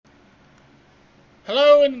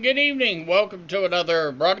Hello and good evening. Welcome to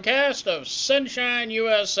another broadcast of Sunshine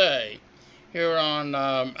USA here on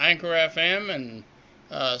Anchor FM and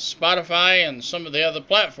Spotify and some of the other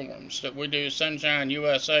platforms that we do Sunshine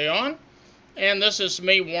USA on. And this is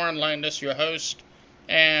me, Warren Landis, your host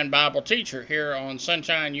and Bible teacher here on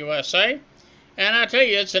Sunshine USA. And I tell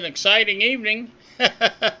you, it's an exciting evening.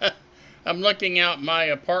 I'm looking out my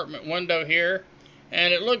apartment window here,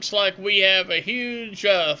 and it looks like we have a huge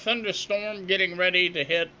thunderstorm getting ready to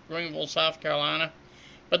hit Greenville, South Carolina.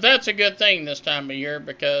 But that's a good thing this time of year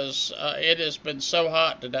because it has been so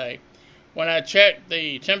hot today. When I checked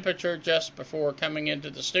the temperature just before coming into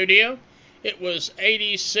the studio, it was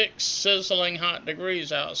 86 sizzling hot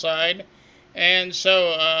degrees outside. And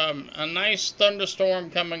so a nice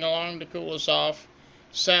thunderstorm coming along to cool us off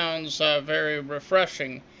sounds very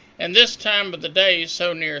refreshing. And this time of the day,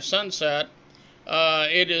 so near sunset,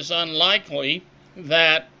 it is unlikely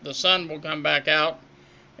that the sun will come back out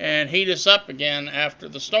and heat us up again after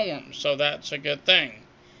the storm. So that's a good thing.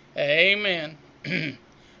 Amen.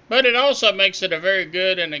 But it also makes it a very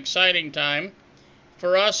good and exciting time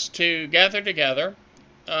for us to gather together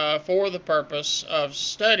for the purpose of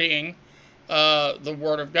studying the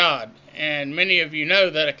Word of God. And many of you know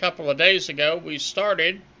that a couple of days ago we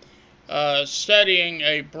started studying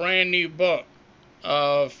a brand new book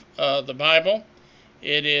of the Bible.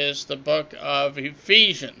 It is the book of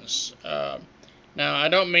Ephesians. Now, I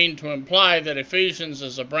don't mean to imply that Ephesians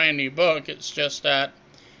is a brand new book. It's just that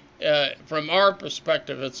from our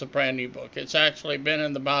perspective, it's a brand new book. It's actually been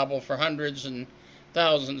in the Bible for hundreds and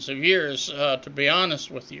thousands of years, to be honest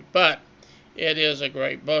with you. But it is a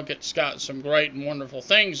great book. It's got some great and wonderful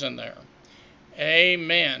things in there.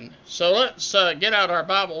 Amen. So let's get out our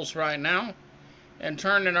Bibles right now and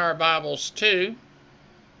turn in our Bibles to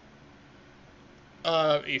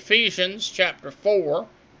Ephesians chapter 4.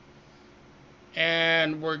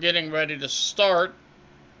 And we're getting ready to start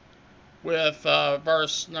with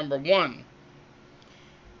verse number 1.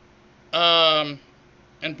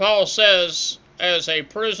 And Paul says, as a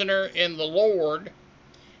prisoner in the Lord.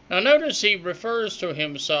 Now notice he refers to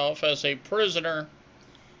himself as a prisoner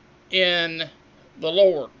in the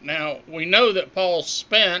Lord. Now we know that Paul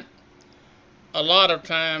spent a lot of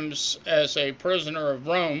times as a prisoner of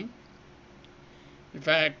Rome. In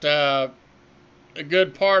fact, a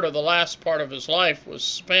good part of the last part of his life was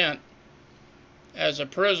spent as a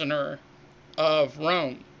prisoner of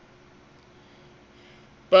Rome.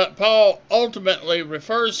 But Paul ultimately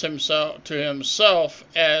refers to himself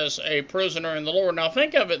as a prisoner in the Lord. Now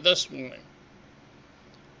think of it this way.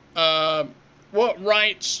 What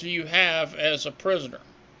rights do you have as a prisoner?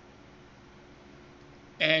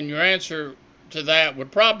 And your answer to that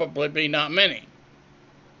would probably be not many.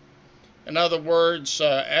 In other words,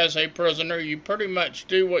 as a prisoner, you pretty much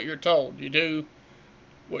do what you're told. You do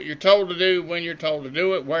what you're told to do, when you're told to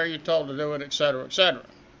do it, where you're told to do it, etc., etc.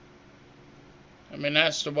 I mean,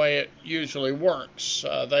 that's the way it usually works.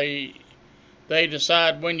 They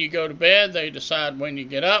decide when you go to bed, they decide when you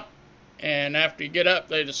get up, and after you get up,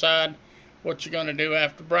 they decide what you're going to do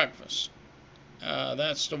after breakfast.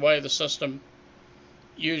 That's the way the system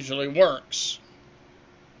usually works.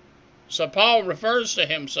 So Paul refers to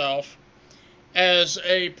himself as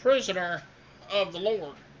a prisoner of the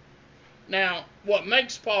Lord. Now, what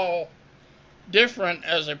makes Paul different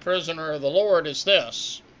as a prisoner of the Lord is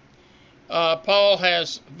this. Paul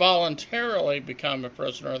has voluntarily become a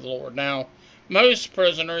prisoner of the Lord. Now, most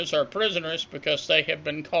prisoners are prisoners because they have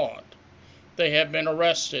been caught. They have been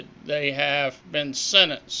arrested. They have been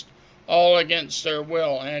sentenced, all against their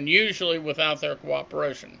will, and usually without their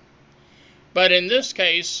cooperation. But in this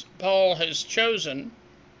case, Paul has chosen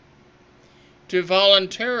to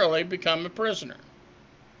voluntarily become a prisoner,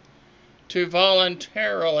 to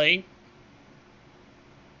voluntarily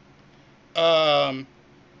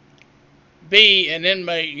be an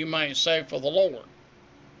inmate, you might say, for the Lord.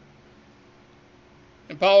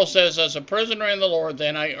 And Paul says, as a prisoner in the Lord,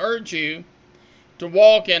 then I urge you to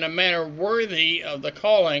walk in a manner worthy of the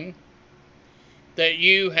calling that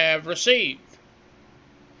you have received.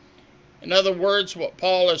 In other words, what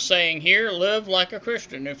Paul is saying here, live like a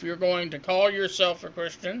Christian. If you're going to call yourself a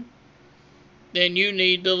Christian, then you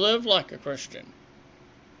need to live like a Christian.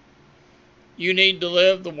 You need to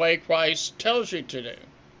live the way Christ tells you to do.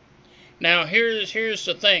 Now, here's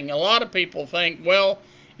the thing. A lot of people think, well,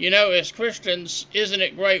 you know, as Christians, isn't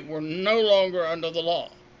it great? We're no longer under the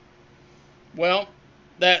law. Well,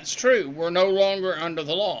 that's true. We're no longer under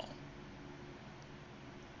the law.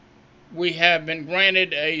 We have been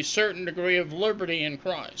granted a certain degree of liberty in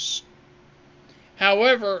Christ.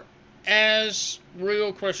 However, as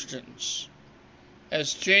real Christians,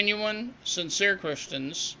 as genuine, sincere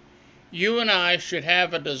Christians, you and I should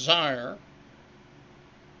have a desire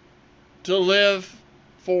to live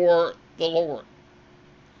for the Lord.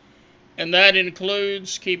 And that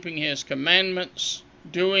includes keeping His commandments,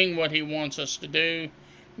 doing what He wants us to do,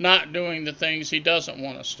 not doing the things He doesn't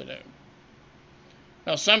want us to do.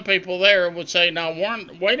 Now, some people there would say, now,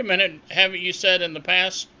 Warren, wait a minute, haven't you said in the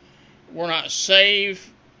past, we're not saved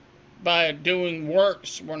by doing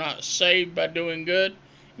works, we're not saved by doing good?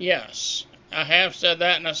 Yes, I have said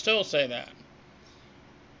that, and I still say that.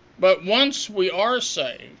 But once we are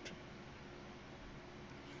saved,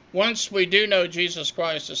 once we do know Jesus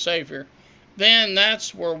Christ as Savior, then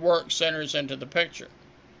that's where works enters into the picture.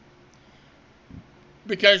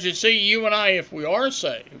 Because you see, you and I, if we are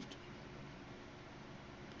saved,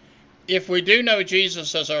 if we do know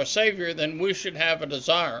Jesus as our Savior, then we should have a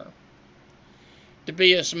desire to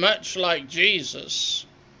be as much like Jesus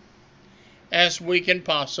as we can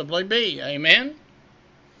possibly be. Amen?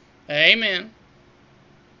 Amen.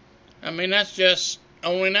 I mean, that's just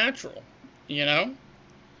only natural, you know?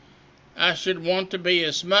 I should want to be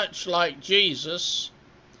as much like Jesus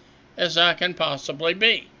as I can possibly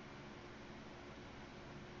be.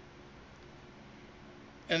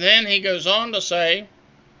 And then he goes on to say,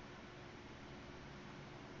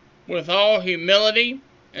 with all humility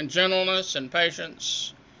and gentleness and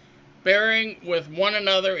patience, bearing with one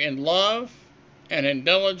another in love and in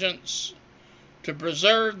diligence, to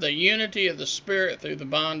preserve the unity of the Spirit through the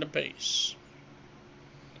bond of peace.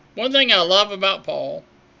 One thing I love about Paul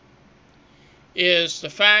is the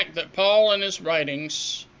fact that Paul in his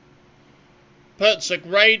writings puts a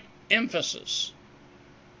great emphasis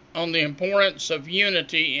on the importance of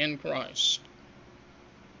unity in Christ.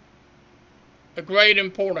 A great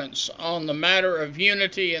importance on the matter of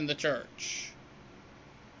unity in the church.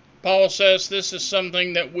 Paul says this is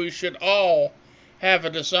something that we should all have a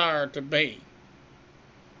desire to be.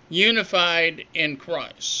 Unified in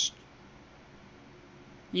Christ.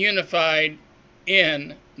 Unified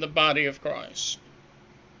in the body of Christ.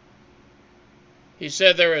 He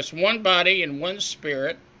said there is one body and one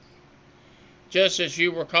Spirit, just as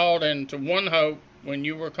you were called into one hope when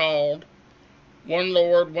you were called, one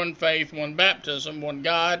Lord, one faith, one baptism, one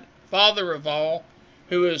God, Father of all,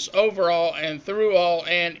 who is over all and through all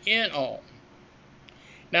and in all.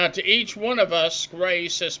 Now to each one of us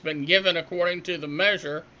grace has been given according to the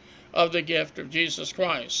measure of the gift of Jesus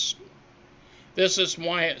Christ. This is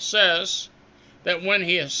why it says that when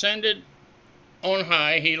he ascended on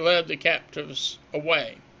high, he led the captives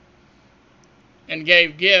away and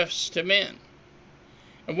gave gifts to men.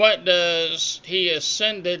 And what does he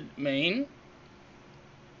ascended mean?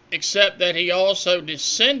 Except that he also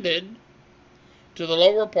descended to the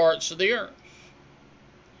lower parts of the earth.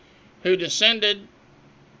 Who descended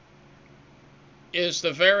is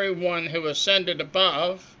the very one who ascended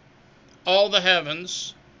above all the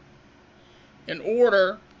heavens in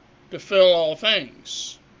order to fill all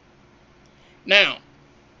things. Now,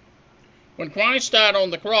 when Christ died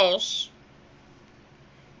on the cross,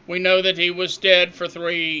 we know that he was dead for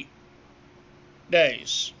 3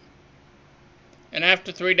 days. And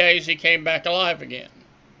after 3 days, he came back alive again.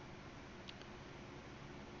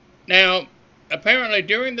 Now, apparently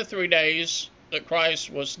during the 3 days that Christ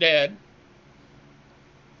was dead,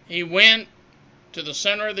 he went to the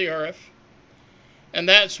center of the earth, and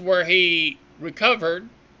that's where he recovered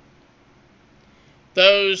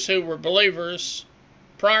those who were believers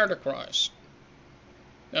prior to Christ.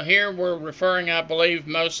 Now here we're referring, I believe,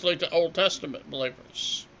 mostly to Old Testament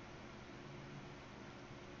believers.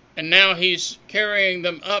 And now he's carrying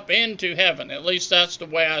them up into heaven. At least that's the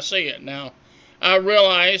way I see it. Now, I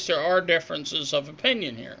realize there are differences of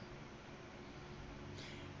opinion here.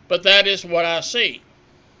 But that is what I see.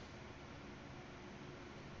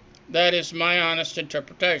 That is my honest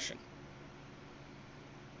interpretation.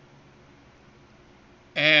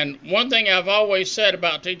 And one thing I've always said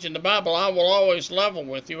about teaching the Bible, I will always level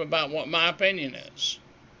with you about what my opinion is.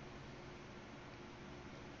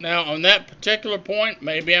 Now, on that particular point,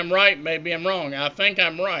 maybe I'm right, maybe I'm wrong. I think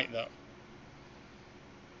I'm right, though.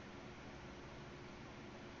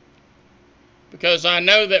 Because I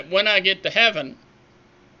know that when I get to heaven,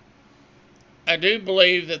 I do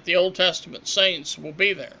believe that the Old Testament saints will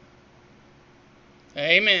be there.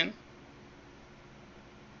 Amen.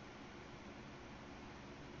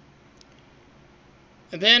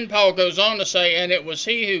 And then Paul goes on to say, and it was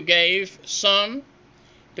he who gave some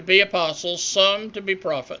to be apostles, some to be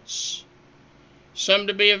prophets, some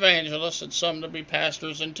to be evangelists, and some to be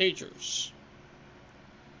pastors and teachers,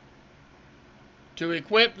 to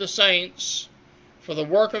equip the saints for the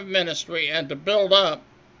work of ministry and to build up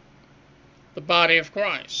the body of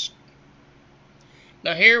Christ.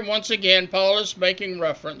 Now here, once again, Paul is making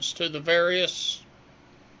reference to the various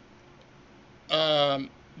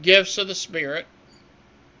gifts of the Spirit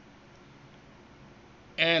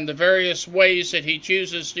and the various ways that he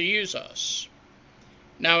chooses to use us.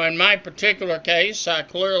 Now, in my particular case, I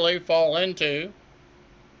clearly fall into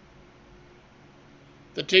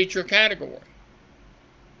the teacher category.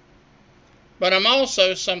 But I'm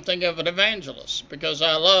also something of an evangelist, because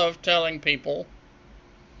I love telling people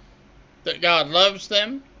that God loves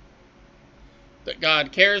them, that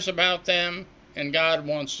God cares about them, and God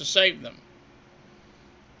wants to save them.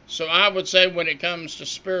 So I would say when it comes to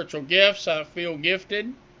spiritual gifts, I feel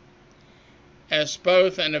gifted as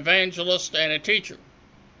both an evangelist and a teacher.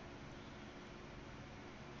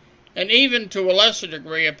 And even to a lesser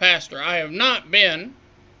degree, a pastor. I have not been,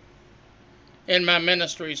 in my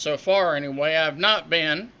ministry so far anyway, I have not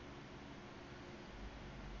been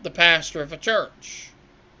the pastor of a church.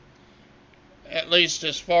 At least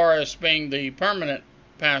as far as being the permanent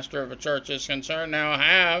pastor of a church is concerned. Now, I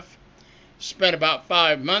have spent about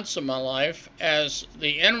 5 months of my life as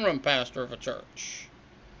the interim pastor of a church.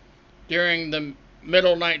 During the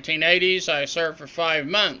middle 1980s, I served for 5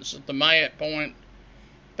 months at the Mayette Point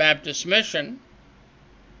Baptist Mission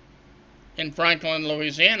in Franklin,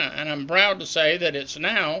 Louisiana, and I'm proud to say that it's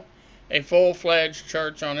now a full-fledged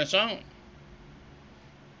church on its own.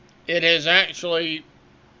 It has actually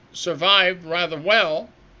survived rather well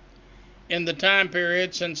in the time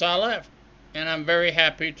period since I left, and I'm very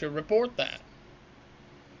happy to report that.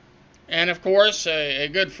 And of course, a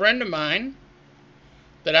good friend of mine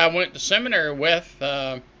that I went to seminary with,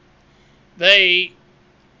 they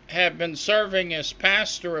have been serving as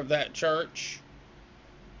pastor of that church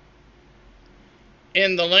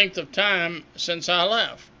in the length of time since I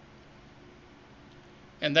left.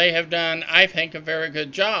 And they have done, I think, a very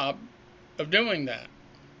good job of doing that.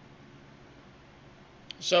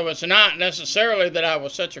 So it's not necessarily that I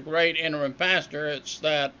was such a great interim pastor, it's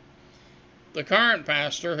that the current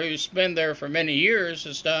pastor, who's been there for many years,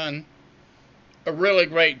 has done a really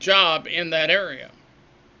great job in that area.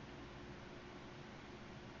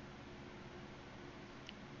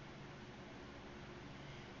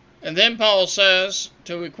 And then Paul says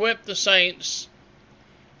to equip the saints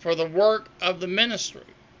for the work of the ministry.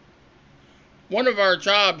 One of our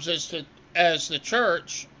jobs as the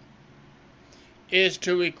church is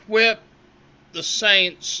to equip the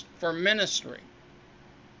saints for ministry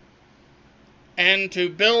and to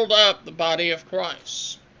build up the body of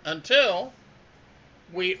Christ until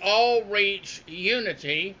we all reach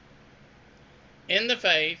unity in the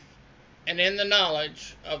faith and in the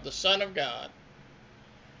knowledge of the Son of God,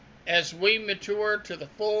 as we mature to the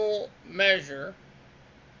full measure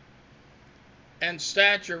and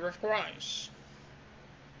stature of Christ.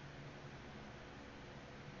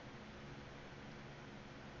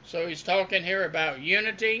 So he's talking here about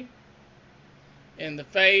unity in the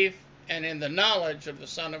faith and in the knowledge of the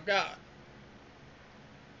Son of God.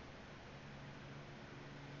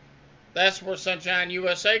 That's where Sunshine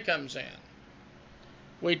USA comes in.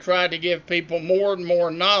 We try to give people more and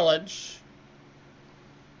more knowledge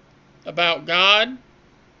about God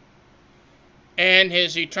and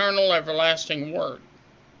His eternal everlasting Word.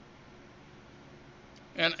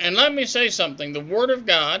 And let me say something. The Word of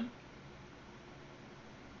God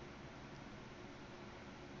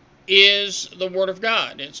is the Word of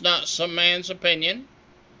God. It's not some man's opinion.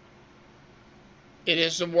 It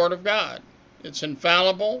is the Word of God. It's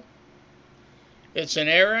infallible. It's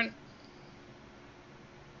inerrant.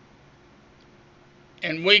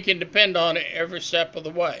 And we can depend on it every step of the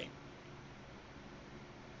way.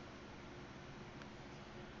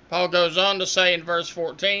 Paul goes on to say in verse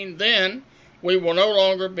 14, "Then we will no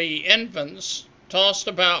longer be infants, tossed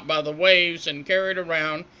about by the waves and carried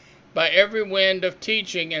around by every wind of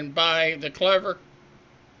teaching and by the clever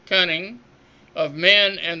cunning of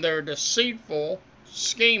men and their deceitful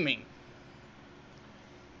scheming."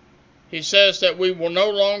 He says that we will no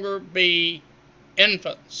longer be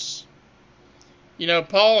infants. You know,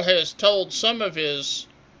 Paul has told some of his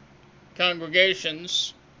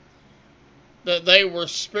congregations that they were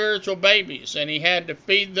spiritual babies, and he had to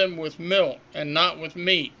feed them with milk and not with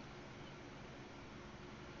meat.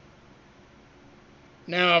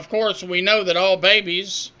 Now, of course, we know that all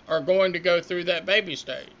babies are going to go through that baby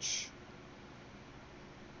stage.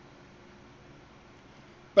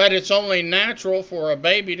 But it's only natural for a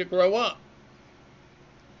baby to grow up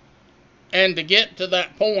and to get to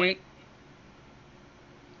that point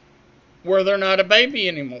where they're not a baby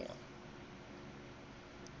anymore.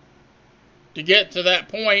 To get to that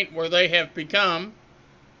point where they have become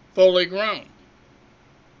fully grown.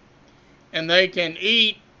 and they can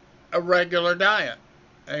eat a regular diet.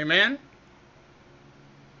 Amen?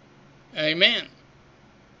 Amen.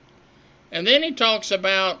 And then he talks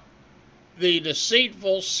about the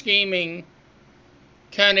deceitful, scheming,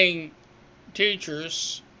 cunning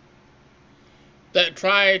teachers that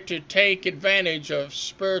try to take advantage of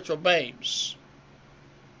spiritual babes.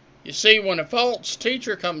 You see, when a false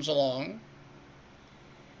teacher comes along,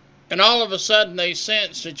 and all of a sudden they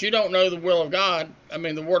sense that you don't know the will of God,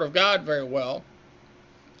 the Word of God very well,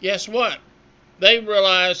 guess what? They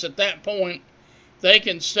realize at that point they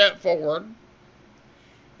can step forward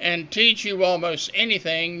and teach you almost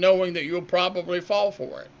anything, knowing that you'll probably fall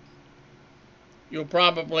for it. You'll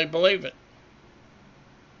probably believe it.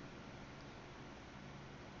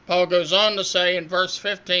 Paul goes on to say in verse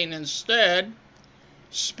 15, instead,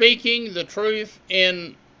 speaking the truth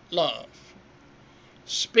in love.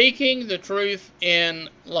 Speaking the truth in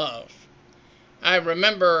love. I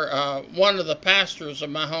remember one of the pastors of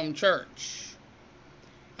my home church.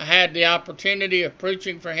 I had the opportunity of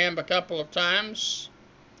preaching for him a couple of times,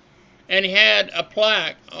 and he had a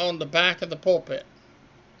plaque on the back of the pulpit.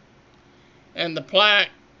 And the plaque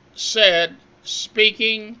said,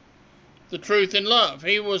 speaking the truth in love.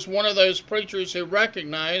 He was one of those preachers who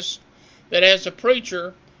recognized that as a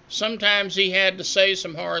preacher, sometimes he had to say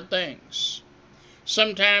some hard things.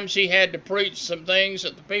 Sometimes he had to preach some things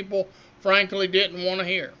that the people frankly didn't want to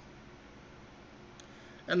hear.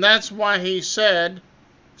 And that's why he said,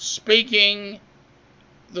 speaking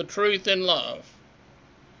the truth in love,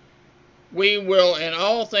 we will in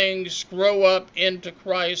all things grow up into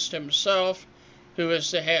Christ himself, who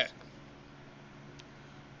is the head.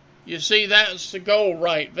 You see, that's the goal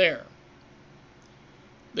right there.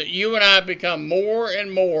 That you and I become more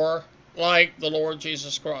and more like the Lord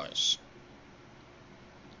Jesus Christ.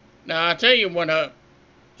 Now, I tell you, when a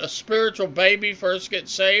spiritual baby first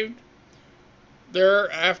gets saved, they're,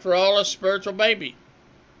 after all, a spiritual baby.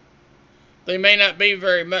 They may not be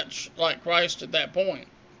very much like Christ at that point.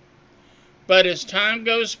 But as time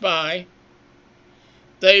goes by,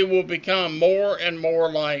 they will become more and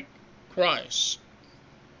more like Christ.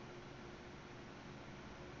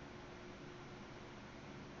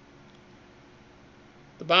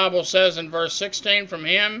 The Bible says in verse 16, from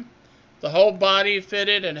him, the whole body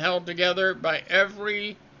fitted and held together by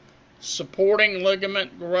every supporting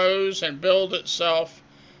ligament grows and builds itself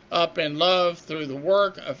up in love through the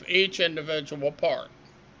work of each individual part.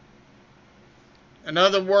 In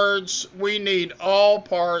other words, we need all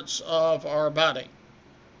parts of our body.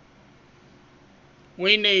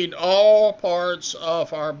 We need all parts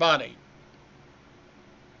of our body.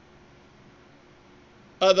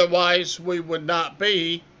 Otherwise, we would not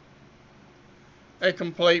be a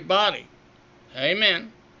complete body.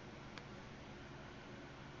 Amen.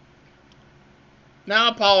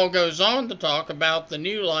 Now Paul goes on to talk about the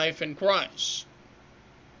new life in Christ.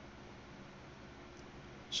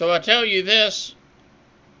 So I tell you this,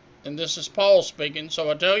 and this is Paul speaking,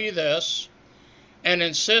 so I tell you this, and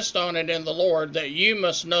insist on it in the Lord, that you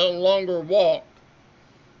must no longer walk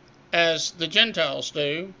as the Gentiles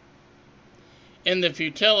do, in the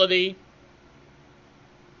futility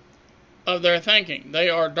of their thinking. They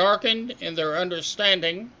are darkened in their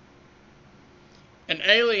understanding and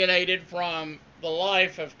alienated from the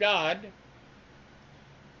life of God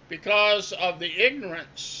because of the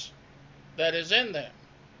ignorance that is in them,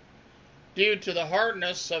 due to the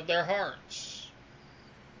hardness of their hearts.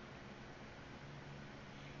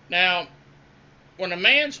 Now, when a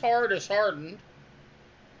man's heart is hardened,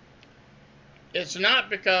 it's not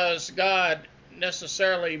because God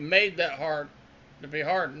necessarily made that heart to be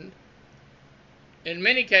hardened. In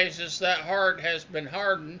many cases, that heart has been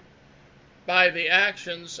hardened by the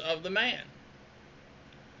actions of the man.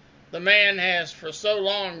 The man has for so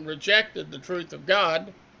long rejected the truth of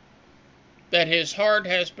God that his heart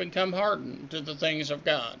has become hardened to the things of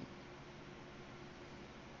God.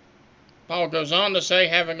 Paul goes on to say,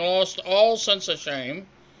 having lost all sense of shame,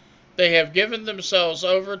 they have given themselves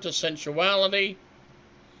over to sensuality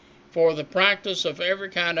for the practice of every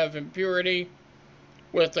kind of impurity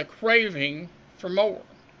with a craving for more.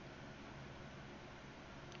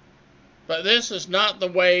 But this is not the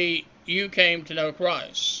way you came to know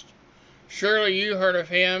Christ. Surely you heard of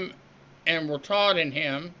him and were taught in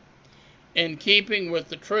him, in keeping with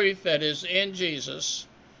the truth that is in Jesus,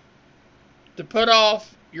 to put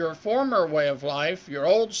off your former way of life, your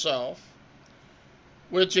old self,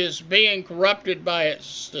 which is being corrupted by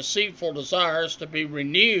its deceitful desires, to be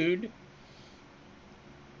renewed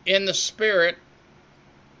in the spirit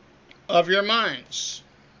of your minds.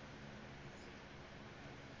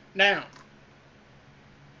 Now,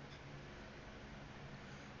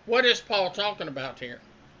 What is Paul talking about here?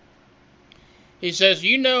 He says,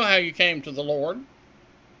 you know how you came to the Lord.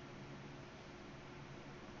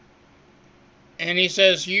 And he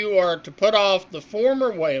says you are to put off the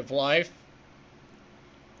former way of life.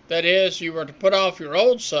 That is, you are to put off your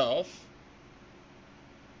old self.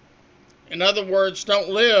 In other words, don't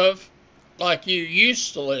live like you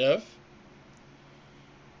used to live.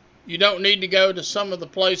 You don't need to go to some of the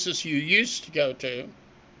places you used to go to.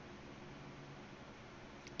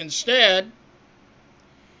 Instead,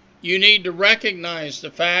 you need to recognize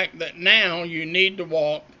the fact that now you need to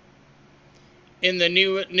walk in the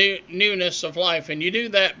newness of life. And you do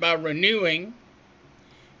that by renewing,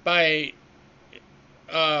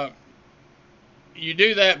 you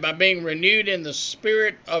do that by being renewed in the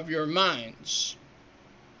spirit of your minds.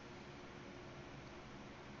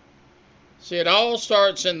 See, it all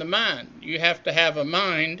starts in the mind. You have to have a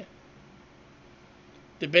mind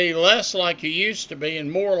to be less like you used to be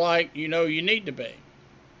and more like you know you need to be.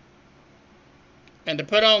 And to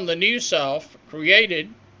put on the new self,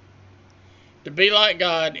 created to be like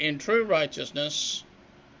God in true righteousness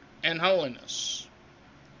and holiness.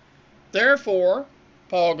 Therefore,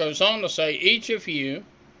 Paul goes on to say, each of you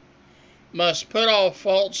must put off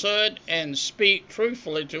falsehood and speak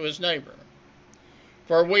truthfully to his neighbor,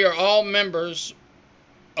 for we are all members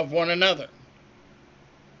of one another.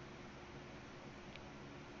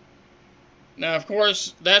 Now, of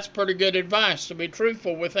course, that's pretty good advice, to be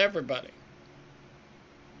truthful with everybody.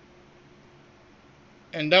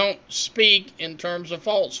 And don't speak in terms of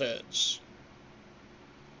falsehoods.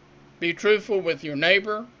 Be truthful with your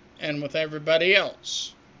neighbor and with everybody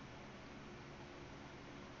else.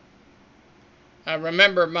 I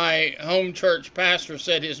remember my home church pastor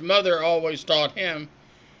said his mother always taught him,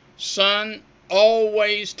 son,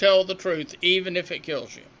 always tell the truth, even if it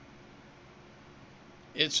kills you.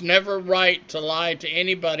 It's never right to lie to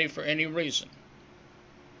anybody for any reason.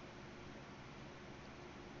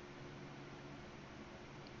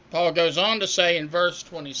 Paul goes on to say in verse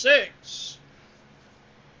 26,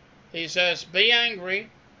 he says, be angry,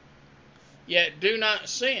 yet do not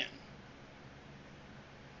sin.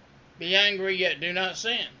 Be angry, yet do not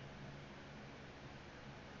sin.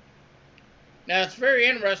 Now, it's very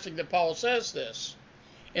interesting that Paul says this.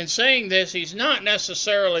 In saying this, he's not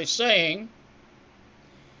necessarily saying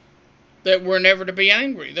that we're never to be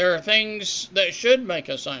angry. There are things that should make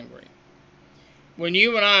us angry. When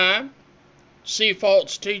you and I see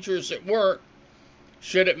false teachers at work,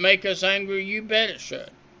 should it make us angry? You bet it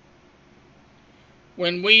should.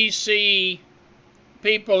 When we see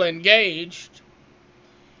people engaged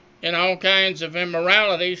in all kinds of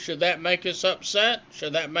immorality, should that make us upset?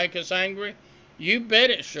 Should that make us angry? You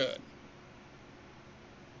bet it should.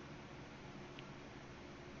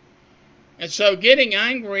 And so getting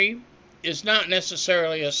angry is not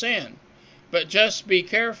necessarily a sin, but just be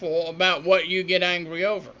careful about what you get angry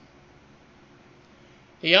over.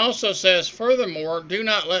 He also says, furthermore, do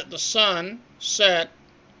not let the sun set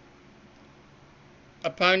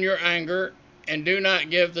upon your anger, and do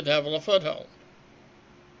not give the devil a foothold.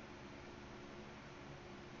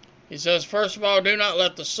 He says, first of all, do not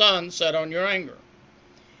let the sun set on your anger.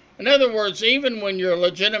 In other words, even when you're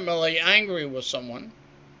legitimately angry with someone,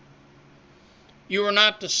 you are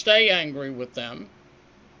not to stay angry with them.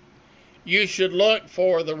 You should look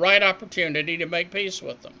for the right opportunity to make peace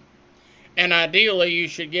with them. And ideally, you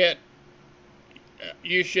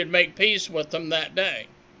should make peace with them that day.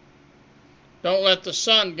 Don't let the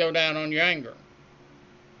sun go down on your anger.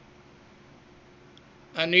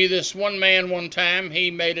 I knew this one man one time,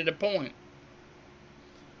 he made it a point.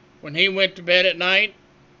 When he went to bed at night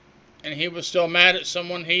and he was still mad at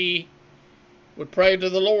someone, he would pray to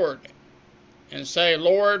the Lord and say,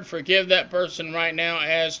 Lord, forgive that person right now,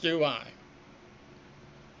 as do I.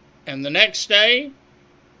 And the next day,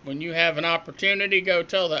 when you have an opportunity, go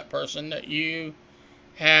tell that person that you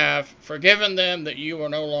have forgiven them, that you are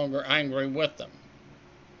no longer angry with them.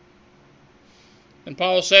 And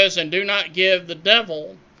Paul says, and do not give the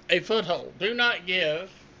devil a foothold. Do not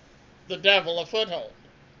give the devil a foothold.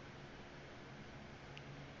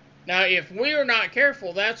 Now, if we are not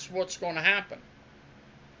careful, that's what's going to happen.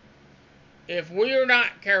 If we are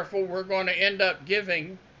not careful, we're going to end up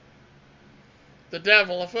giving the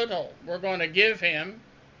devil a foothold. We're going to give him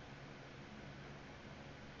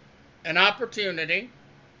an opportunity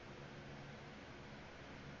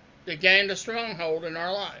to gain a stronghold in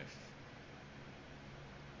our life.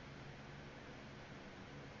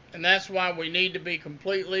 And that's why we need to be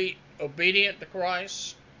completely obedient to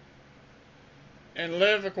Christ and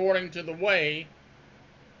live according to the way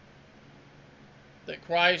that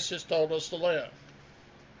Christ has told us to live.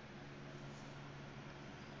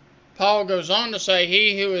 Paul goes on to say,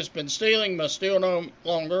 he who has been stealing must steal no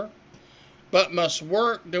longer, but must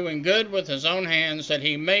work doing good with his own hands, that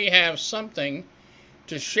he may have something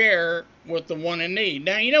to share with the one in need.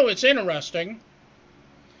 Now, you know, it's interesting.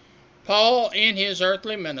 Paul, in his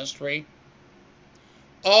earthly ministry,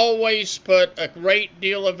 always put a great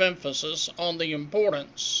deal of emphasis on the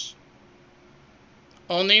importance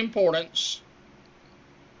of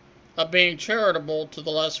being charitable to the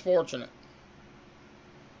less fortunate,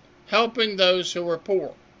 helping those who are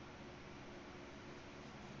poor.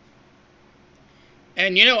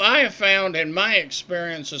 And you know, I have found in my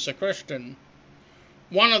experience as a Christian,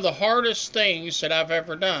 one of the hardest things that I've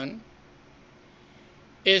ever done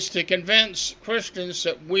is to convince Christians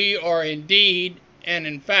that we are indeed and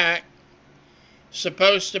in fact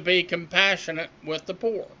supposed to be compassionate with the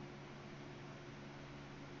poor.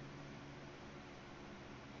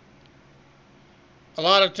 A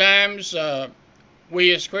lot of times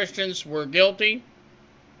we as Christians, we're guilty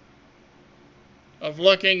of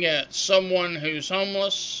looking at someone who's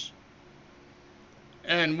homeless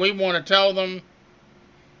and we want to tell them,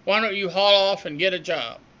 why don't you haul off and get a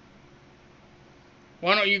job?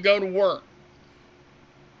 Why don't you go to work?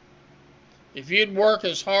 If you'd work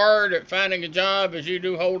as hard at finding a job as you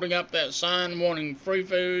do holding up that sign wanting free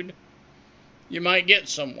food, you might get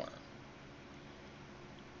somewhere.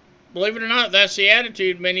 Believe it or not, that's the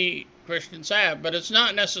attitude many Christians have, but it's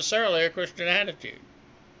not necessarily a Christian attitude.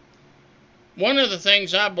 One of the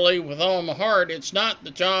things I believe with all my heart, it's not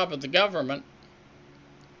the job of the government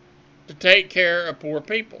to take care of poor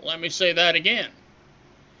people. Let me say that again.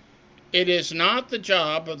 It is not the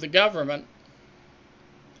job of the government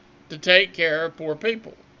to take care of poor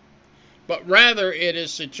people, but rather it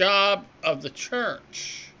is the job of the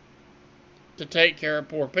church to take care of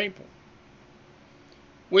poor people.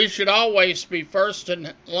 We should always be first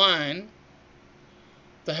in line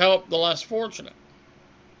to help the less fortunate.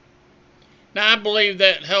 Now, I believe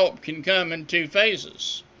that help can come in two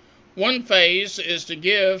phases. One phase is to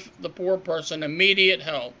give the poor person immediate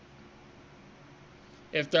help.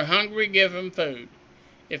 If they're hungry, give them food.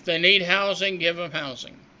 If they need housing, give them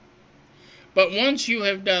housing. But once you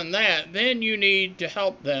have done that, then you need to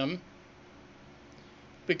help them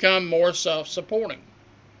become more self-supporting.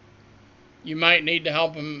 You might need to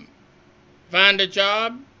help them find a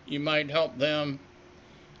job. You might help them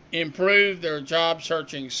improve their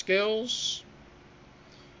job-searching skills.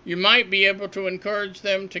 You might be able to encourage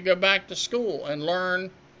them to go back to school and learn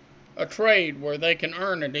a trade where they can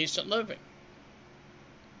earn a decent living.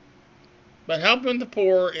 But helping the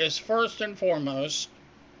poor is first and foremost,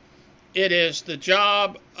 it is the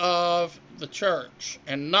job of the church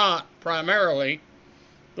and not primarily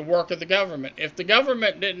the work of the government. If the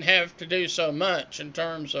government didn't have to do so much in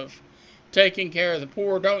terms of taking care of the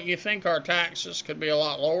poor, don't you think our taxes could be a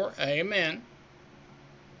lot lower? Amen.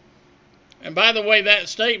 And by the way, that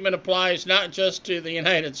statement applies not just to the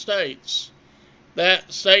United States.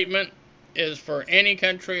 That statement is for any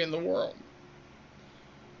country in the world.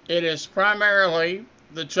 It is primarily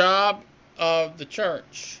the job of the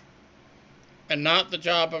church and not the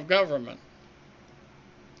job of government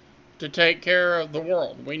to take care of the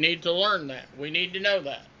world. We need to learn that. We need to know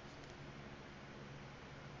that.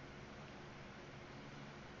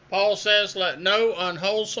 Paul says, let no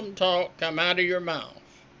unwholesome talk come out of your mouth.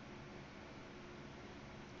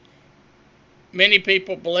 Many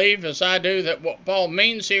people believe, as I do, that what Paul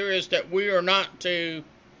means here is that we are not to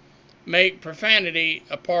make profanity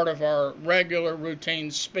a part of our regular routine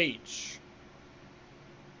speech.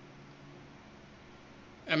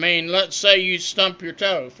 I mean, let's say you stump your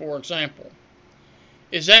toe, for example.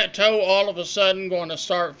 Is that toe all of a sudden going to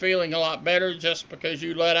start feeling a lot better just because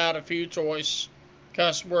you let out a few choice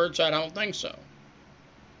cuss words? I don't think so.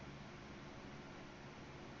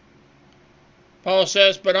 Paul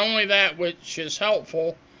says, but only that which is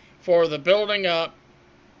helpful for the building up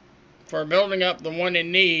the one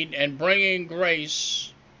in need and bringing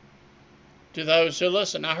grace to those who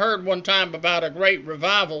listen. I heard one time about a great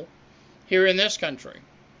revival here in this country.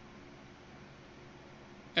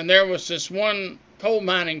 And there was this one coal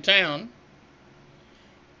mining town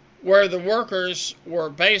where the workers were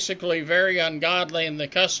basically very ungodly and they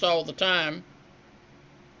cussed all the time.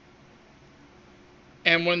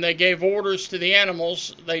 And when they gave orders to the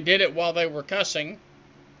animals, they did it while they were cussing.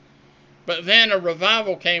 But then a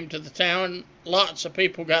revival came to the town. Lots of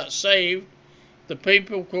people got saved. The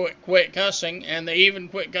people quit cussing, and they even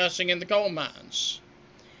quit cussing in the coal mines.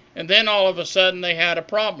 And then all of a sudden they had a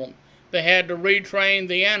problem. They had to retrain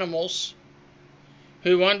the animals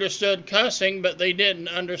who understood cussing, but they didn't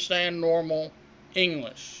understand normal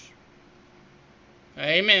English.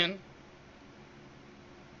 Amen.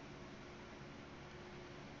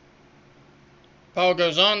 Paul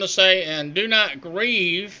goes on to say, and do not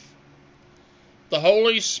grieve the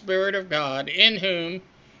Holy Spirit of God, in whom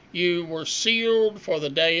you were sealed for the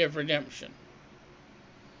day of redemption.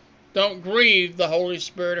 Don't grieve the Holy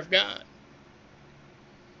Spirit of God.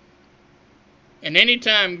 And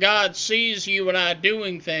anytime God sees you and I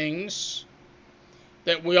doing things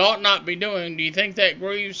that we ought not be doing, do you think that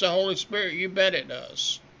grieves the Holy Spirit? You bet it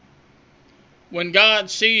does. When God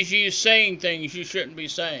sees you saying things you shouldn't be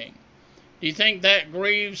saying, do you think that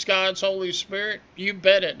grieves God's Holy Spirit? You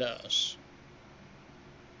bet it does.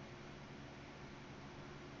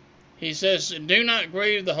 He says, do not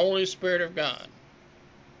grieve the Holy Spirit of God.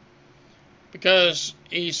 Because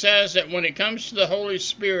he says that when it comes to the Holy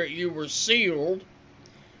Spirit, you were sealed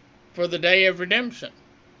for the day of redemption.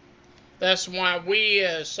 That's why we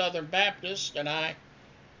as Southern Baptists, and I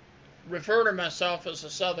refer to myself as a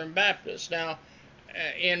Southern Baptist. Now,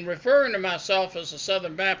 in referring to myself as a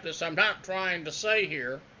Southern Baptist, I'm not trying to say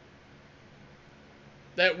here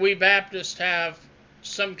that we Baptists have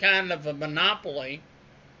some kind of a monopoly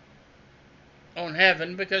on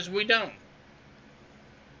heaven, because we don't.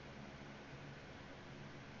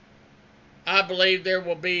 I believe there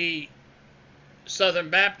will be Southern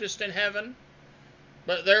Baptists in heaven,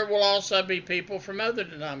 but there will also be people from other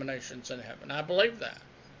denominations in heaven. I believe that.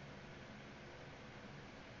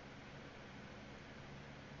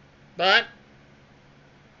 But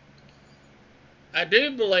I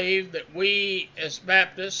do believe that we as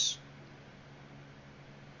Baptists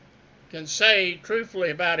can say truthfully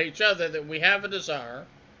about each other that we have a desire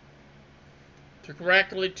to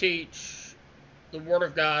correctly teach the Word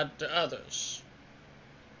of God to others.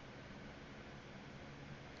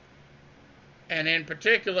 And in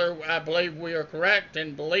particular, I believe we are correct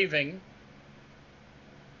in believing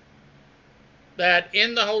that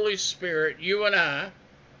in the Holy Spirit, you and I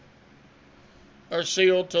are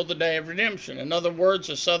sealed till the day of redemption. In other words,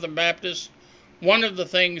 as Southern Baptists, one of the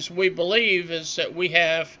things we believe is that we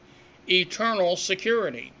have eternal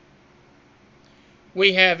security.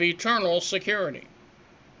 We have eternal security.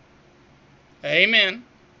 Amen.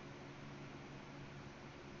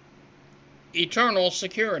 Eternal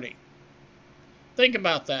security. Think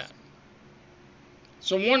about that.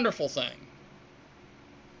 It's a wonderful thing.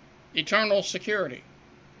 Eternal security.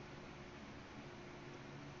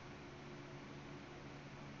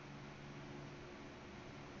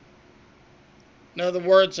 In other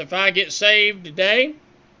words, if I get saved today,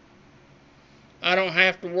 I don't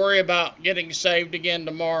have to worry about getting saved again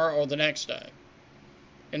tomorrow or the next day.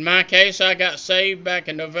 In my case, I got saved back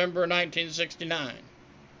in November 1969.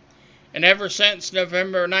 And ever since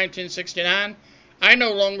November 1969, I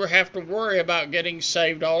no longer have to worry about getting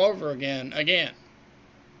saved all over again.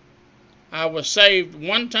 I was saved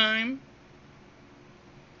one time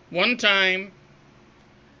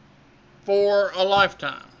for a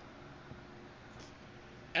lifetime.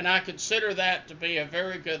 And I consider that to be a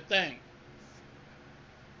very good thing.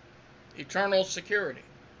 Eternal security.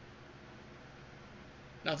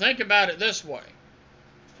 Now think about it this way.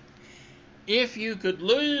 If you could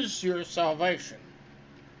lose your salvation,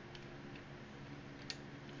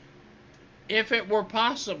 if it were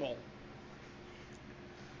possible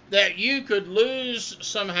that you could lose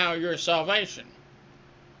somehow your salvation,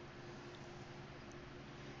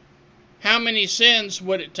 how many sins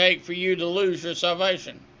would it take for you to lose your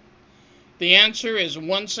salvation? The answer is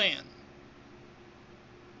one sin.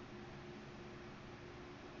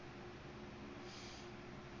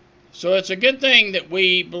 So it's a good thing that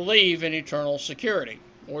we believe in eternal security,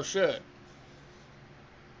 or should.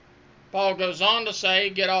 Paul goes on to say,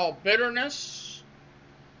 get all bitterness,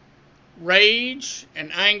 rage,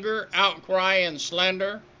 and anger, outcry, and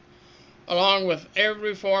slander, along with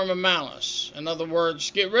every form of malice. In other words,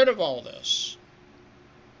 get rid of all this.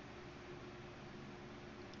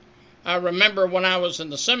 I remember when I was in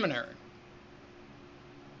the seminary,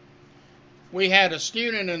 we had a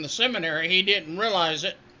student in the seminary, he didn't realize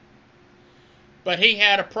it, but he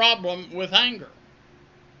had a problem with anger.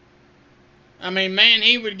 I mean, man,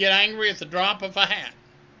 he would get angry at the drop of a hat.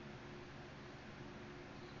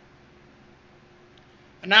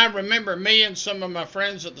 And I remember me and some of my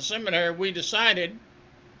friends at the seminary, we decided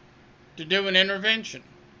to do an intervention.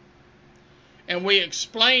 And we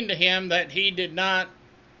explained to him that he did not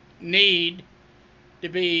need to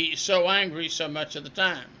be so angry so much of the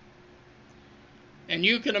time. And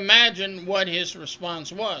you can imagine what his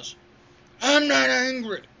response was. I'm not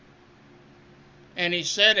angry. And he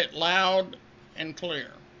said it loud and clear.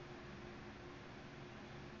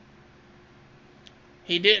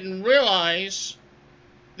 He didn't realize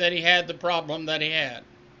that he had the problem that he had.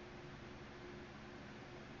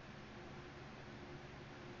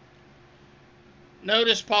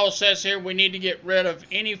 Notice Paul says here we need to get rid of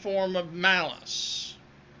any form of malice.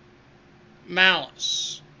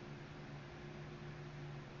 Malice.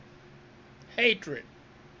 Hatred.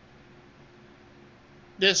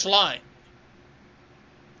 Dislike.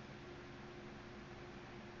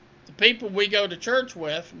 The people we go to church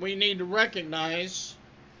with, we need to recognize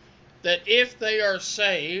that if they are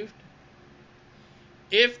saved,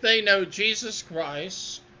 if they know Jesus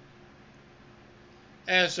Christ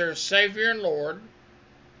as their Savior and Lord,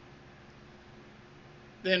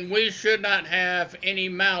 then we should not have any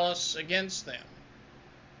malice against them.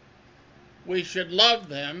 We should love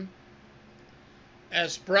them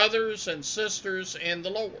as brothers and sisters in the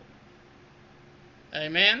Lord.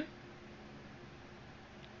 Amen?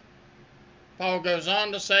 Paul goes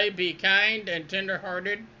on to say, be kind and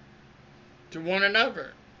tender-hearted to one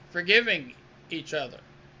another, forgiving each other,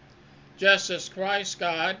 just as Christ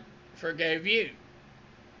God forgave you.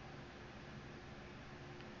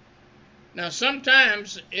 Now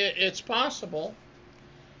sometimes it's possible,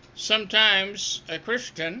 sometimes a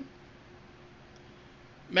Christian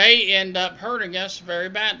may end up hurting us very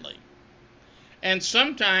badly. And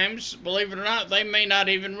sometimes, believe it or not, they may not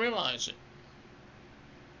even realize it.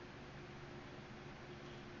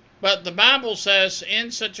 But the Bible says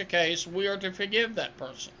in such a case we are to forgive that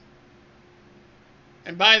person.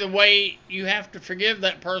 And by the way, you have to forgive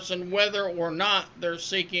that person whether or not they're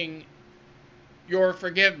seeking your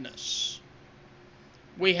forgiveness.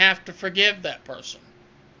 We have to forgive that person.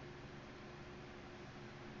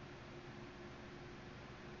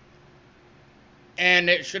 And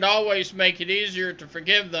it should always make it easier to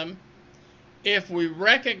forgive them if we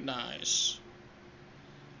recognize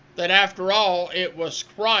that after all, it was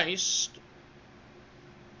Christ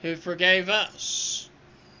who forgave us.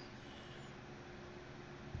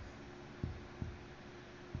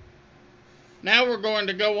 Now we're going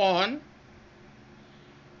to go on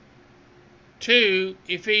to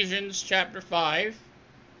Ephesians chapter 5.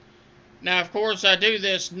 Now, of course, I do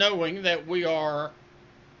this knowing that we are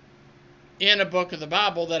in a book of the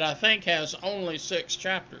Bible that I think has only 6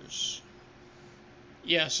 chapters.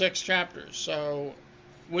 Yeah, 6 chapters. So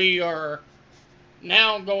we are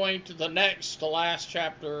now going to the next to last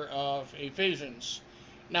chapter of Ephesians.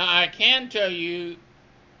 Now, I can tell you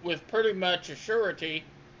with pretty much a surety,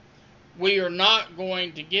 we are not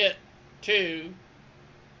going to get to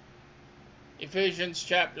Ephesians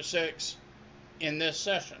chapter 6 in this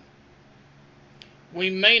session. We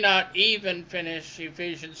may not even finish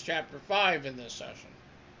Ephesians chapter 5 in this session.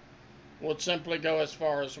 We'll simply go as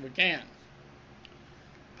far as we can.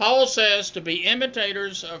 Paul says to be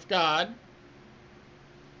imitators of God,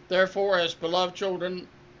 therefore as beloved children,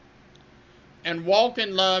 and walk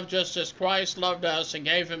in love just as Christ loved us and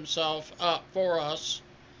gave himself up for us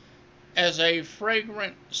as a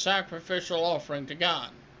fragrant sacrificial offering to God.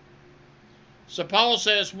 So Paul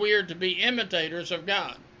says we are to be imitators of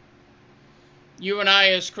God. You and I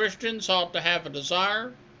as Christians ought to have a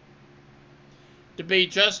desire to be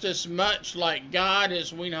just as much like God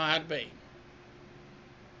as we know how to be.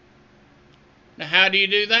 Now, how do you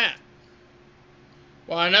do that?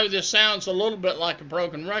 Well, I know this sounds a little bit like a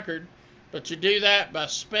broken record, but you do that by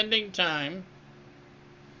spending time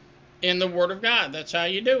in the Word of God. That's how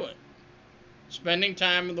you do it. Spending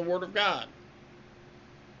time in the Word of God.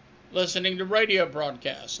 Listening to radio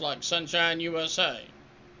broadcasts like Sunshine USA.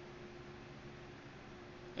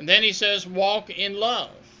 And then he says, walk in love.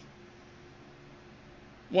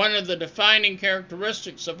 One of the defining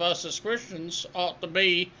characteristics of us as Christians ought to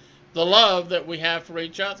be the love that we have for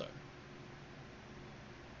each other.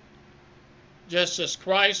 Just as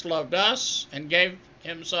Christ loved us and gave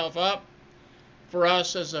himself up for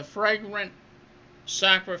us as a fragrant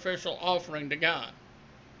sacrificial offering to God.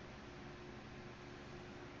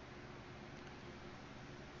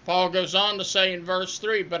 Paul goes on to say in verse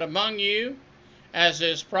 3, but among you, as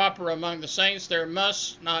is proper among the saints, there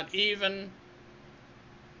must not even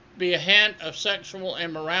be a hint of sexual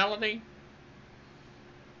immorality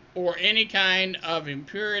or any kind of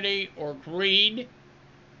impurity or greed,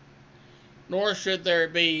 nor should there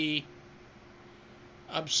be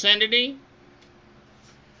obscenity,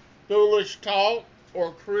 foolish talk,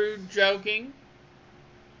 or crude joking,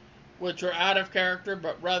 which are out of character,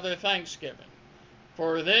 but rather thanksgiving.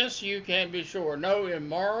 For this you can be sure, no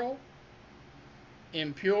immoral,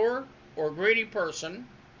 impure, or greedy person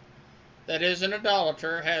that is an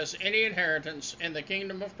idolater has any inheritance in the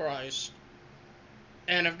kingdom of Christ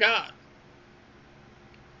and of God.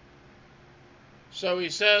 So he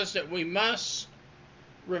says that we must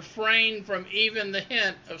refrain from even the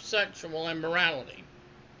hint of sexual immorality.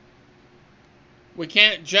 We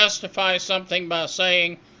can't justify something by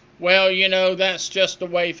saying, Well, that's just the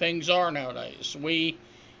way things are nowadays. We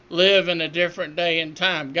live in a different day and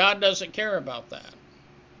time. God doesn't care about that.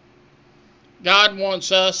 God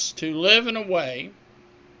wants us to live in a way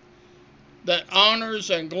that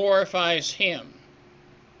honors and glorifies Him.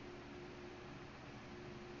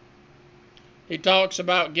 He talks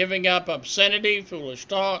about giving up obscenity, foolish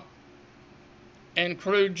talk, and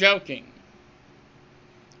crude joking.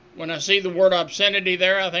 When I see the word obscenity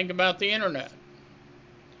there, I think about the internet.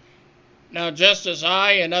 Now, just as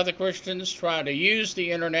I and other Christians try to use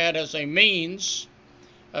the internet as a means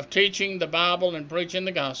of teaching the Bible and preaching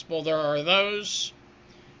the gospel, there are those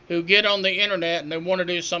who get on the internet and they want to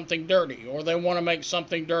do something dirty, or they want to make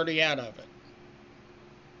something dirty out of it.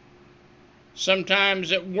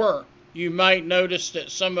 Sometimes at work, you might notice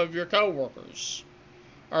that some of your coworkers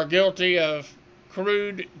are guilty of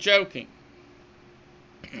crude joking.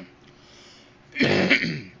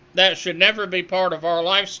 That should never be part of our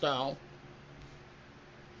lifestyle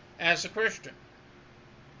as a Christian.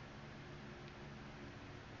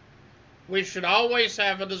 We should always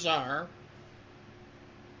have a desire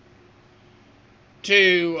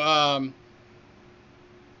to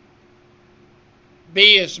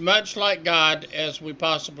be as much like God as we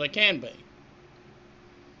possibly can be.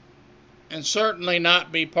 And certainly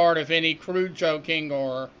not be part of any crude joking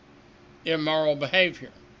or immoral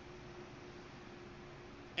behavior.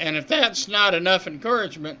 And if that's not enough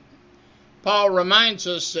encouragement, Paul reminds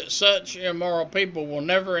us that such immoral people will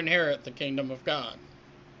never inherit the kingdom of God.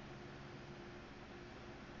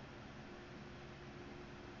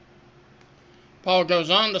 Paul goes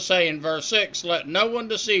on to say in verse 6, "Let no one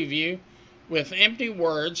deceive you with empty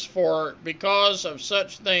words, for because of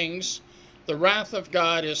such things the wrath of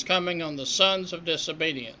God is coming on the sons of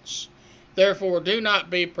disobedience. Therefore do not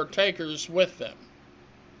be partakers with them."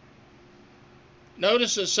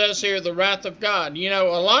 Notice it says here the wrath of God. A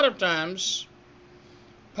lot of times,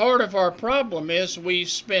 part of our problem is we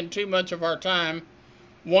spend too much of our time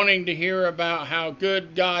wanting to hear about how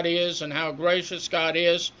good God is and how gracious God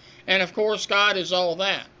is. And of course, God is all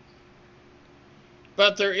that.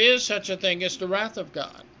 But there is such a thing as the wrath of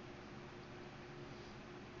God.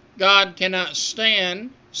 God cannot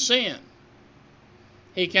stand sin.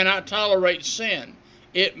 He cannot tolerate sin.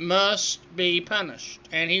 It must be punished,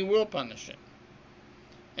 and He will punish it.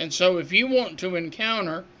 And so if you want to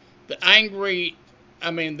encounter the anger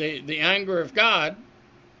of God,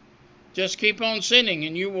 just keep on sinning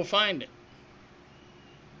and you will find it.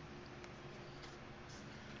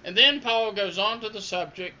 And then Paul goes on to the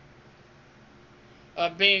subject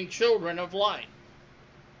of being children of light.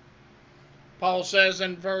 Paul says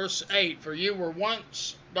in verse 8, "For you were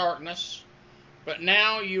once darkness, but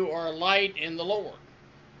now you are light in the Lord.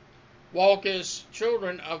 Walk as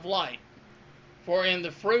children of light. For in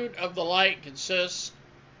the fruit of the light consists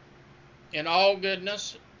in all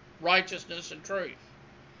goodness, righteousness, and truth.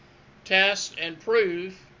 Test and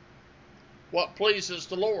prove what pleases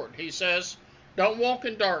the Lord." He says, don't walk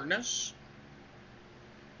in darkness.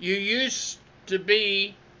 You used to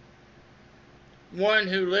be one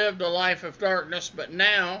who lived a life of darkness, but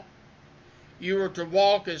now you are to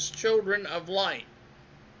walk as children of light.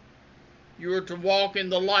 You are to walk in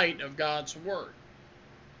the light of God's Word.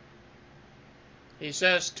 He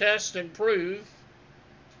says, test and prove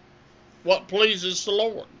what pleases the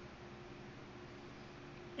Lord.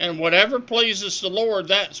 And whatever pleases the Lord,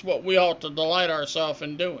 that's what we ought to delight ourselves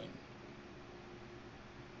in doing.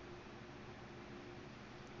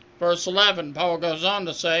 Verse 11, Paul goes on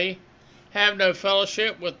to say, "Have no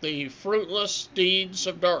fellowship with the fruitless deeds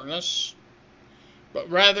of darkness, but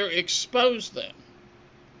rather expose them."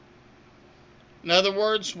 In other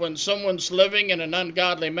words, when someone's living in an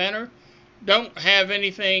ungodly manner, don't have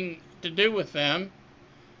anything to do with them,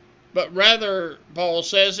 but rather, Paul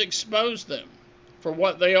says, expose them for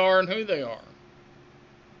what they are and who they are.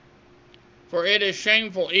 For it is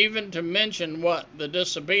shameful even to mention what the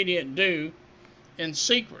disobedient do in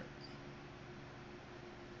secret.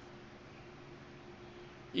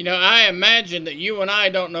 I imagine that you and I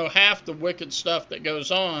don't know half the wicked stuff that goes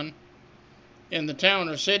on in the town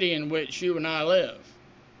or city in which you and I live.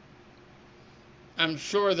 I'm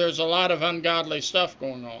sure there's a lot of ungodly stuff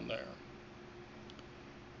going on there.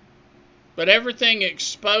 But everything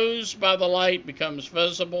exposed by the light becomes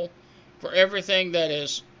visible, for everything that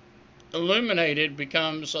is illuminated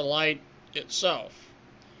becomes a light itself.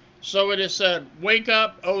 So it is said, "Wake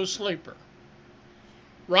up, O sleeper.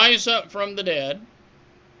 Rise up from the dead,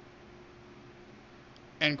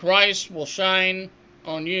 and Christ will shine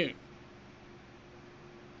on you."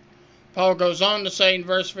 Paul goes on to say in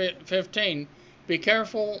verse 15, "Be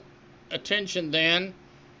careful, attention then,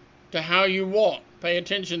 to how you walk, Pay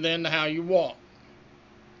attention then to how you walk.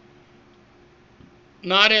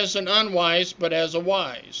 Not as an unwise, but as a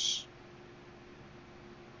wise.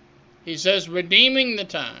 He says, redeeming the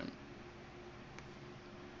time,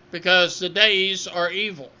 because the days are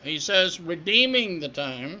evil. He says, redeeming the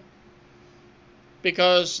time,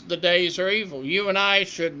 because the days are evil. You and I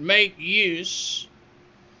should make use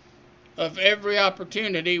of every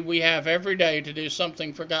opportunity we have every day to do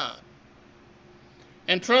something for God.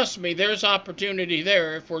 And trust me, there's opportunity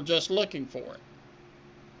there if we're just looking for it.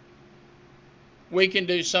 We can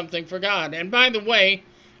do something for God. And by the way,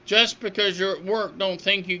 just because you're at work, don't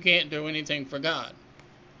think you can't do anything for God.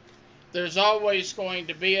 There's always going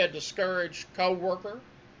to be a discouraged coworker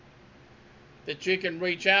that you can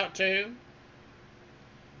reach out to.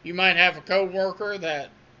 You might have a coworker that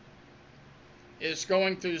is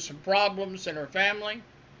going through some problems in her family.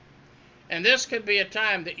 And this could be a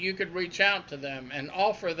time that you could reach out to them and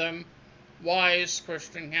offer them wise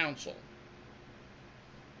Christian counsel.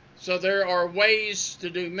 So there are ways to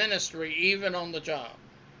do ministry even on the job.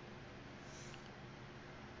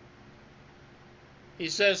 He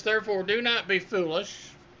says, therefore, do not be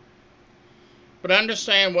foolish, but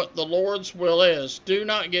understand what the Lord's will is. Do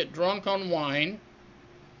not get drunk on wine,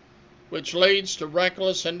 which leads to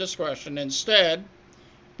reckless indiscretion. Instead,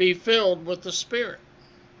 be filled with the Spirit.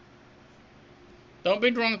 Don't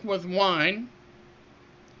be drunk with wine,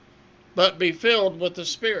 but be filled with the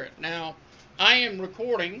Spirit. Now, I am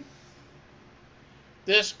recording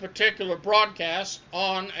this particular broadcast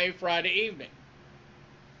on a Friday evening.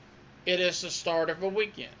 It is the start of a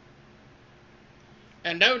weekend.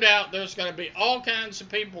 And no doubt there's going to be all kinds of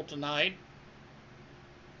people tonight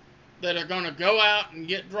that are going to go out and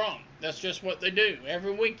get drunk. That's just what they do.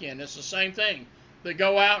 Every weekend, it's the same thing. They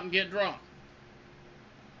go out and get drunk.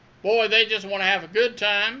 Boy, they just want to have a good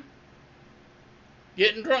time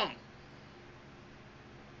getting drunk.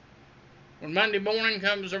 When Monday morning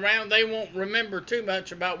comes around, they won't remember too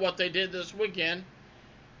much about what they did this weekend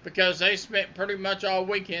because they spent pretty much all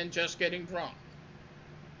weekend just getting drunk.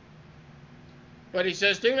 But he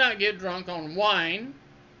says, do not get drunk on wine,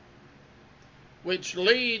 which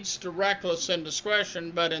leads to reckless indiscretion,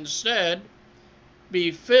 but instead be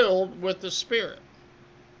filled with the Spirit.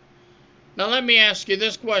 Now let me ask you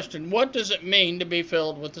this question. What does it mean to be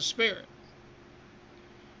filled with the Spirit?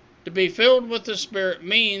 To be filled with the Spirit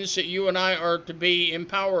means that you and I are to be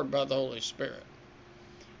empowered by the Holy Spirit.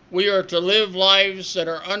 We are to live lives that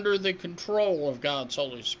are under the control of God's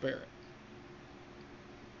Holy Spirit.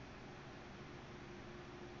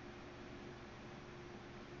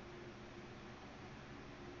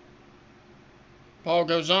 Paul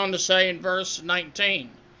goes on to say in verse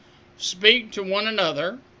 19, speak to one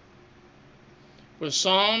another with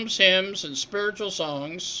psalms, hymns, and spiritual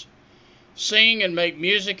songs. Sing and make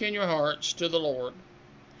music in your hearts to the Lord,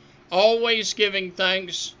 always giving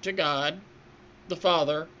thanks to God the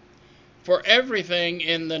Father for everything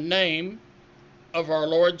in the name of our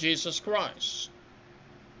Lord Jesus Christ.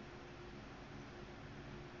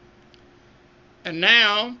 And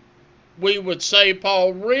now we would say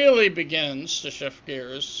Paul really begins to shift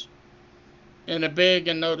gears in a big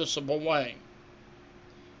and noticeable way.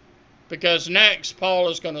 Because next Paul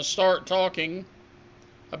is going to start talking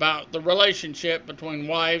about the relationship between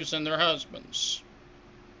wives and their husbands.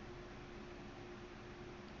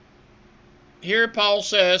 Here Paul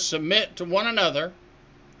says, submit to one another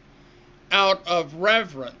out of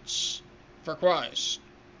reverence for Christ.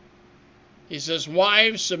 He says,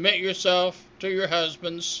 wives, submit yourself to your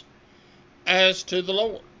husbands as to the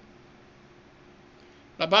Lord.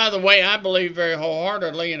 Now, by the way, I believe very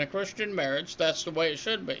wholeheartedly in a Christian marriage, that's the way it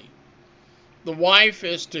should be. The wife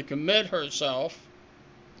is to commit herself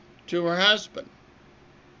to her husband.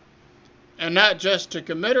 And not just to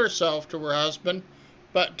commit herself to her husband,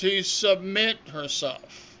 but to submit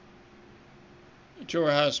herself to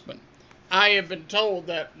her husband. I have been told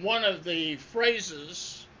that one of the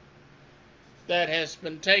phrases that has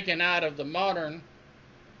been taken out of the modern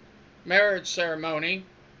marriage ceremony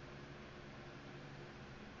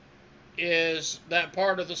is that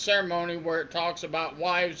part of the ceremony where it talks about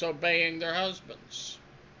wives obeying their husbands.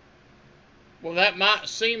 Well, that might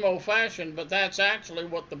seem old-fashioned, but that's actually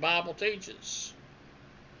what the Bible teaches.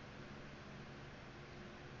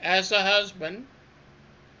 As a husband,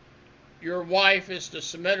 your wife is to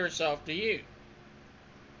submit herself to you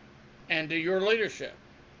and to your leadership.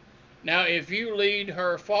 Now, if you lead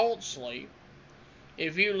her falsely,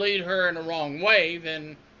 if you lead her in the wrong way,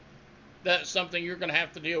 then that's something you're going to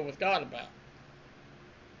have to deal with God about.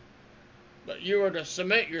 But you are to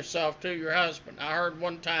submit yourself to your husband. I heard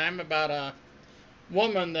one time about a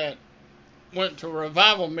woman that went to a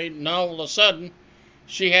revival meeting, and all of a sudden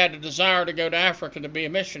she had a desire to go to Africa to be a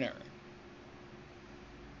missionary.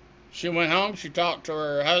 She went home, she talked to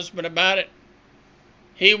her husband about it.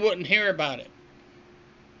 He wouldn't hear about it.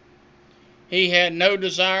 He had no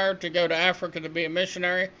desire to go to Africa to be a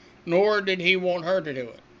missionary, nor did he want her to do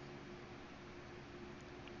it.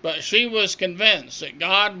 But she was convinced that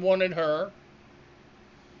God wanted her,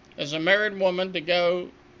 as a married woman, to go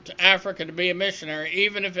to Africa to be a missionary,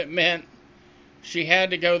 even if it meant she had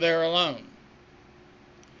to go there alone.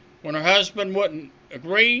 When her husband wouldn't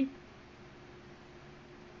agree,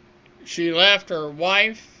 she left her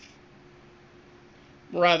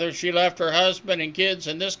husband and kids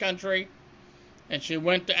in this country, and she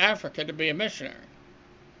went to Africa to be a missionary.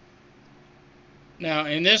 Now,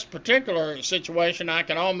 in this particular situation, I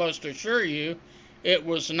can almost assure you it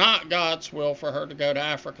was not God's will for her to go to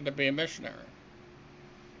Africa to be a missionary,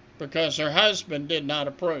 because her husband did not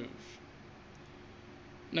approve.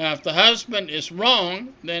 Now, if the husband is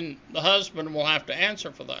wrong, then the husband will have to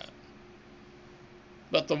answer for that.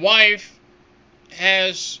 But the wife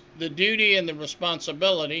has the duty and the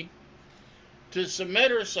responsibility to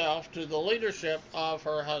submit herself to the leadership of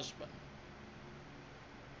her husband.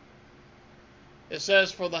 It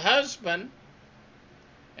says, for the husband,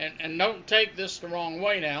 and don't take this the wrong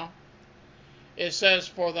way now, it says,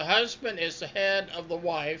 for the husband is the head of the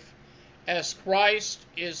wife, as Christ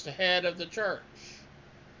is the head of the church,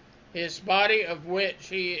 his body, of which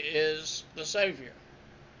he is the Savior.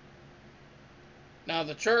 Now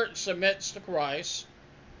the church submits to Christ,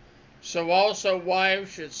 so also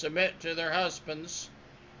wives should submit to their husbands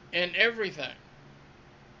in everything.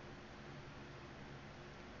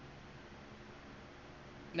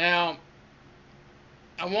 Now,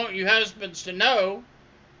 I want you husbands to know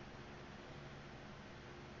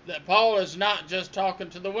that Paul is not just talking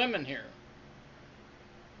to the women here.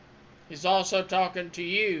 He's also talking to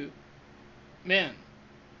you, men.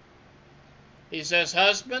 He says,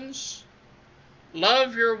 husbands,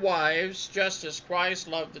 love your wives just as Christ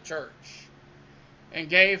loved the church and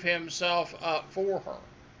gave himself up for her,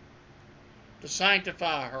 to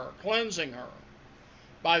sanctify her, cleansing her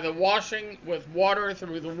by the washing with water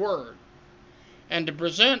through the word, and to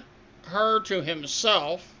present her to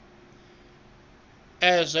himself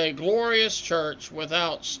as a glorious church,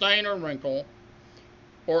 without stain or wrinkle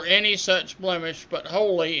or any such blemish, but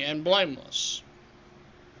holy and blameless.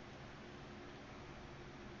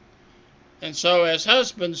 And so as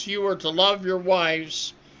husbands, you are to love your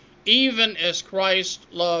wives even as Christ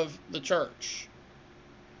loved the church.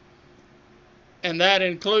 And that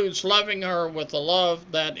includes loving her with a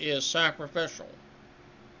love that is sacrificial.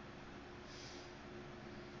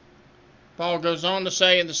 Paul goes on to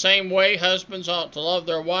say, in the same way, husbands ought to love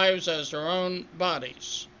their wives as their own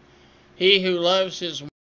bodies. He who loves his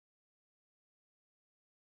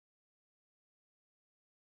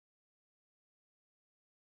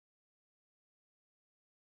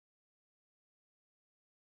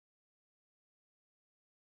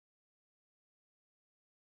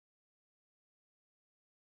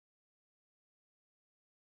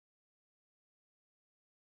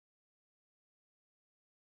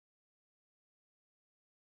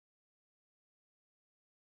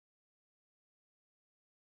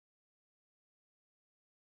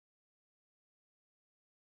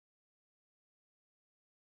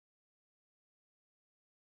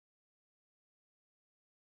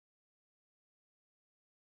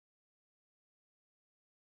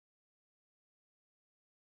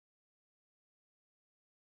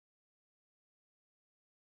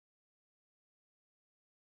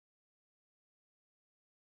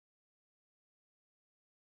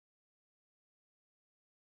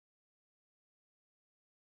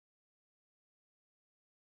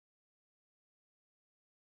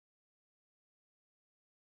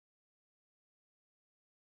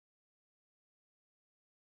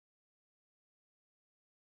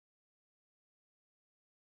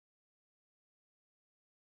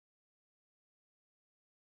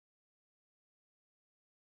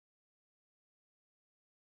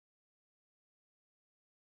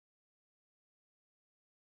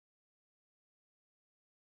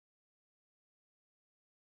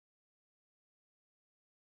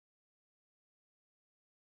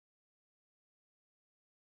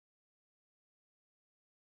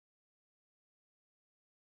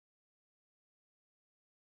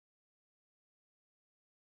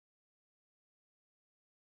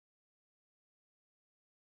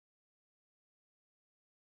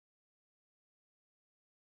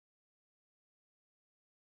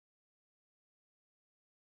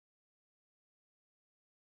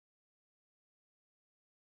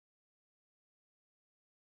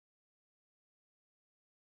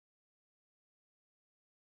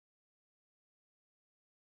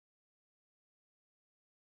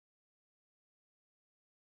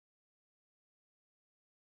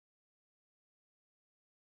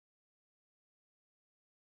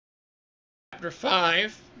chapter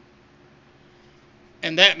 5,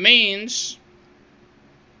 and that means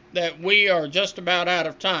that we are just about out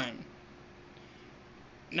of time.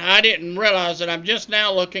 Now, I didn't realize that. I'm just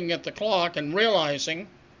now looking at the clock and realizing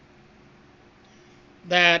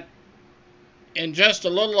that in just a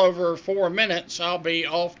little over 4 minutes, I'll be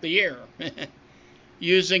off the air,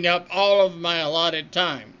 using up all of my allotted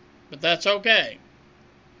time. But that's okay.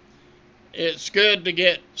 It's good to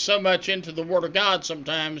get so much into the Word of God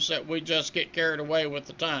sometimes that we just get carried away with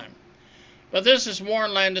the time. But this is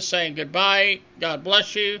Warren Landis saying goodbye. God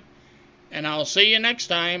bless you. And I'll see you next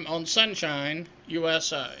time on Sunshine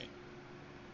USA.